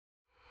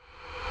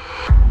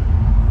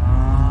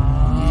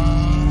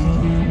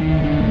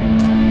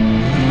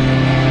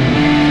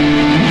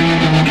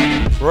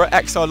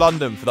EXO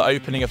London for the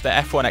opening of the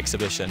F1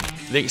 exhibition.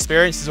 The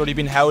experience has already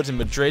been held in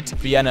Madrid,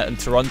 Vienna and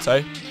Toronto,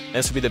 and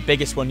this will be the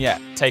biggest one yet,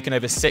 taking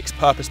over 6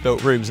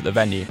 purpose-built rooms at the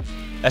venue.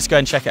 Let's go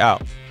and check it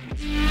out.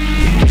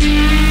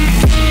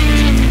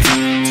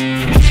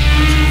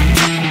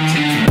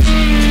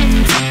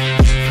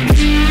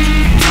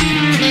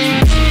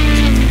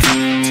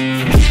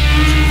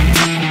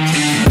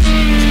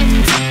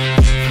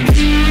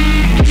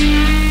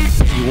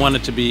 Want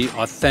it to be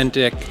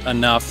authentic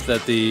enough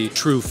that the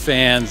true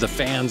fans, the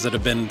fans that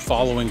have been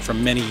following for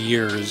many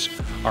years,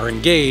 are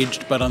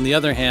engaged. But on the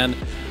other hand,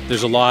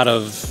 there's a lot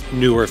of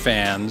newer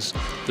fans.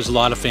 There's a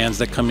lot of fans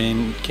that came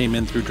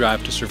in through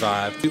Drive to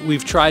Survive.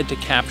 We've tried to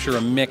capture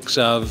a mix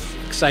of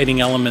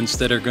exciting elements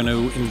that are going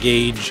to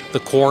engage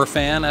the core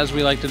fan, as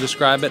we like to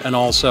describe it, and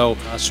also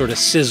a sort of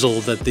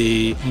sizzle that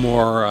the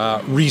more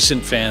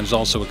recent fans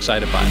also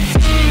excited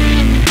by.